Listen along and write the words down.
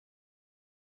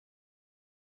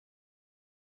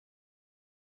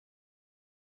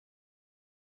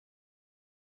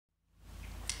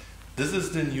This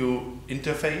is the new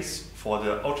interface for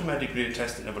the automatic real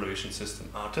test and evaluation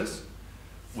system ARTES,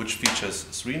 which features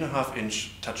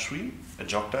 3.5-inch touchscreen, a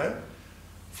jog dial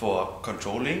for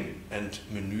controlling and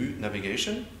menu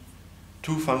navigation,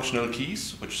 2 functional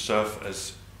keys which serve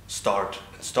as start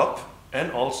and stop,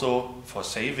 and also for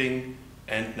saving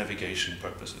and navigation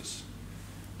purposes.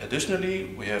 Additionally,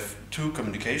 we have 2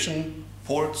 communication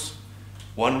ports.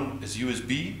 One is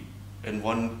USB and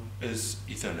one is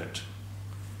Ethernet.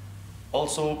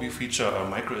 Also, we feature a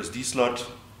micro SD slot,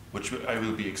 which I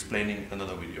will be explaining in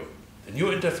another video. The new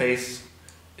interface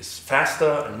is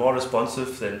faster and more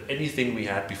responsive than anything we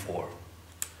had before.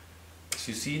 As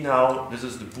you see now, this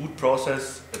is the boot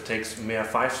process. It takes mere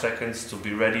 5 seconds to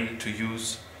be ready to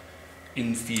use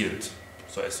in field.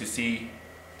 So as you see,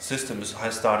 system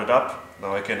has started up.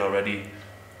 Now I can already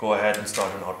go ahead and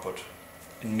start an output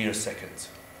in mere seconds.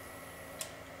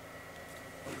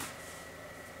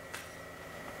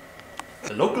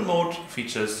 The local mode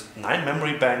features 9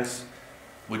 memory banks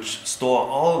which store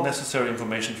all necessary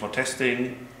information for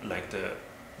testing, like the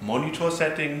monitor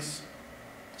settings,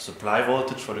 supply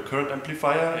voltage for the current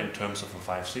amplifier in terms of a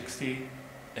 560,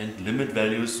 and limit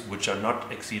values which are not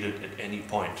exceeded at any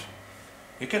point.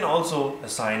 You can also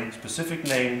assign specific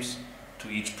names to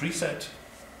each preset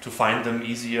to find them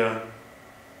easier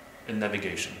in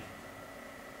navigation.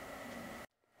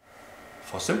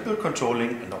 For simple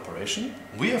controlling and operation,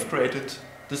 we have created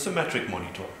the Symmetric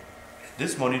Monitor. In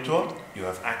this monitor, you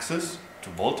have access to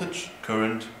voltage,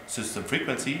 current, system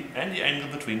frequency, and the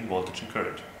angle between voltage and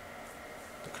current.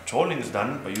 The controlling is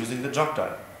done by using the jog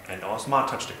dial and our Smart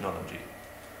Touch technology.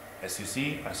 As you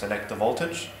see, I select the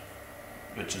voltage,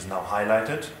 which is now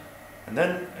highlighted, and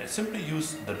then I simply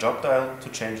use the jog dial to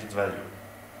change its value.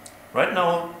 Right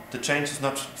now, the change is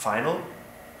not final,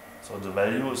 so the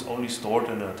value is only stored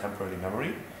in a temporary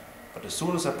memory, but as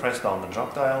soon as I press down the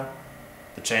jog dial,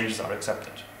 the changes are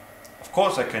accepted. Of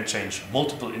course, I can change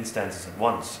multiple instances at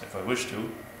once if I wish to,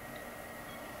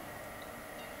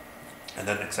 and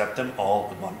then accept them all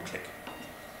with one click.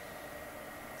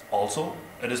 Also,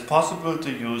 it is possible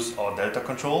to use our delta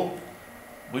control,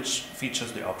 which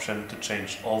features the option to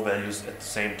change all values at the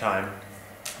same time,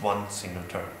 one single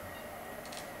turn.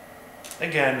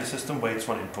 Again, the system waits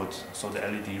for input, so the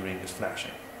LED ring is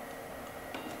flashing.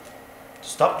 To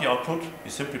stop the output, you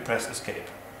simply press escape.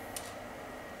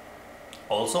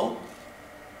 Also,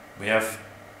 we have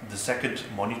the second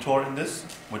monitor in this,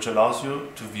 which allows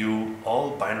you to view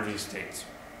all binary states.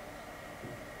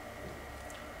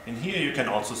 In here you can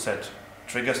also set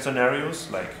trigger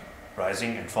scenarios like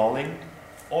rising and falling,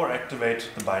 or activate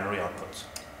the binary outputs.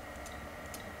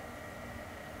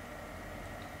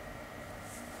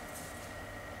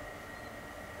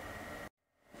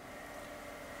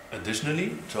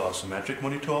 Additionally, to our Symmetric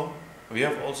Monitor, we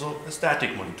have also a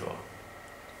static monitor.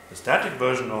 The static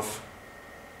version of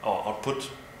our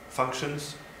output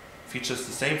functions features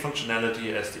the same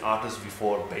functionality as the ARTES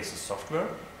V4 basis software,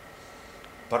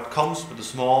 but comes with a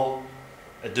small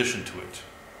addition to it.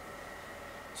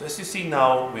 So as you see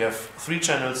now, we have 3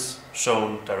 channels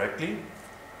shown directly.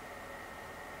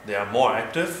 They are more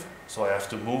active, so I have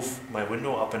to move my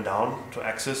window up and down to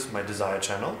access my desired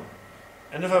channel.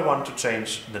 And if I want to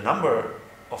change the number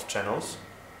of channels,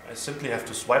 I simply have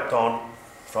to swipe down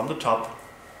from the top.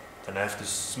 Then I have this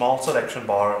small selection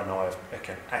bar, and now I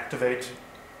can activate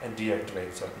and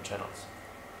deactivate certain channels.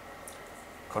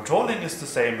 Controlling is the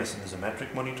same as in the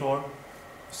Symmetric Monitor.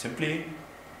 Simply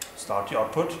start the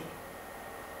output,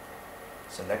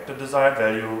 select the desired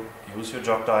value, use your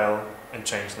jog dial and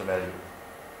change the value.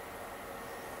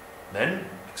 Then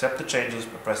accept the changes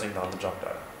by pressing down the jog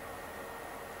dial.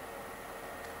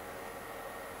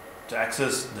 To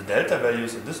access the delta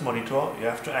values in this monitor, you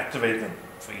have to activate them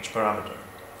for each parameter.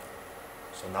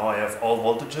 So now I have all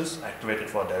voltages activated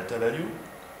for a delta value.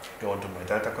 Go into my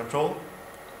delta control,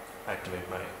 activate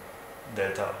my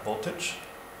delta voltage.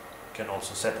 You can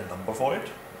also set a number for it,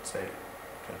 let's say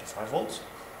 25 volts.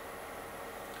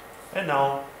 And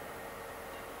now,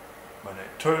 when I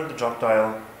turn the jog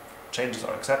dial, changes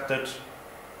are accepted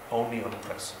only on the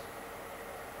press.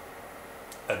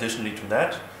 Additionally to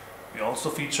that, we also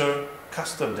feature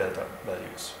custom delta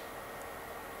values.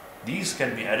 These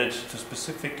can be added to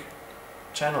specific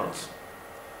channels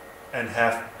and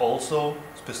have also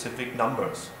specific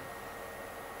numbers.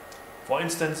 For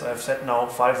instance, I have set now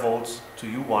 5 volts to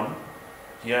U1.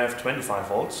 Here I have 25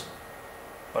 volts.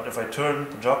 But if I turn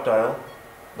the jog dial,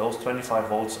 those 25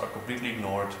 volts are completely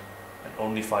ignored and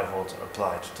only 5 volts are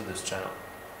applied to this channel.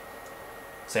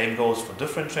 Same goes for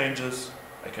different changes.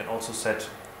 I can also set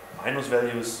minus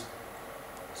values.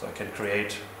 So I can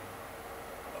create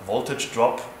a voltage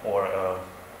drop or a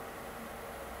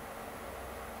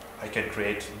I can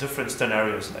create different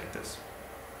scenarios like this.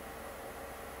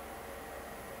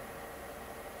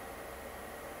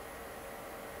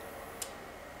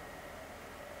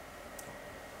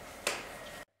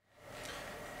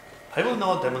 I will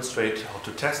now demonstrate how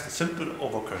to test a simple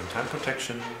overcurrent time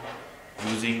protection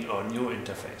using our new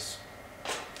interface.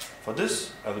 For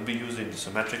this, I will be using the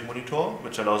Symmetric Monitor,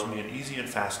 which allows me an easy and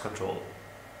fast control.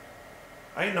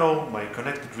 I know my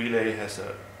connected relay has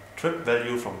a trip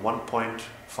value from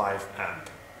 1.5 amp.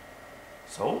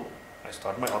 So, I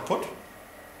start my output,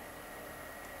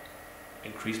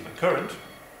 increase my current,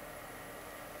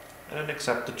 and then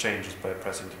accept the changes by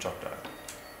pressing the jog dial.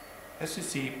 As you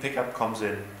see, pickup comes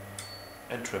in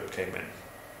and trip came in.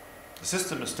 The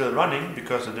system is still running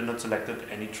because I did not select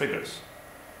any triggers.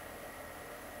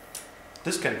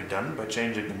 This can be done by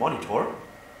changing the monitor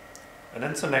and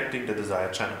then selecting the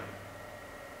desired channel.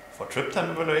 For trip time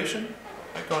evaluation,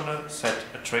 I'm gonna set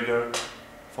a trigger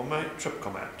for my trip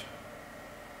command.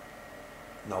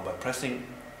 Now by pressing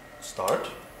start,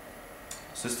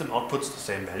 the system outputs the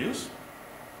same values,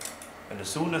 and as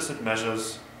soon as it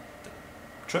measures the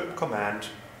trip command,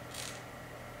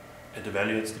 it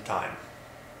evaluates the time.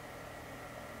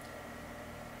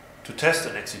 To test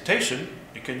an excitation,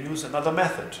 you can use another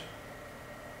method.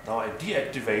 Now I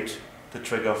deactivate the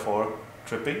trigger for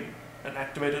tripping and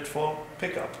activate it for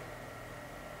pickup.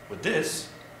 With this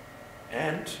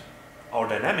and our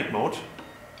dynamic mode,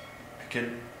 I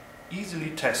can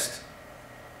easily test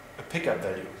a pickup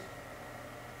value.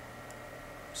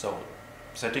 So,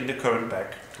 setting the current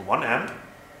back to 1 amp,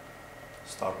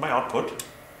 start my output,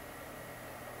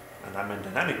 and I'm in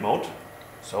dynamic mode,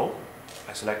 so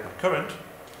I select my current,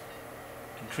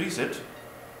 increase it,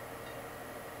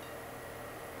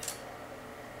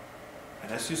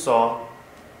 and as you saw,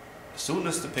 as soon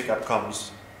as the pickup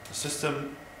comes, the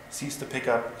system sees the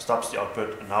pickup, stops the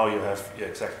output, and now you have your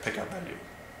exact pickup value.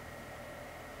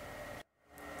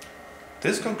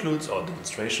 This concludes our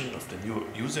demonstration of the new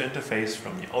user interface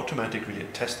from the automatic relay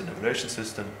test and evaluation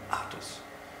system ARTES.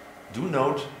 Do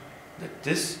note that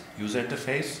this user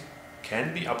interface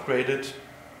can be upgraded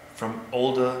from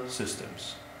older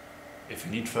systems. If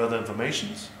you need further information,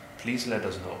 please let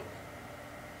us know.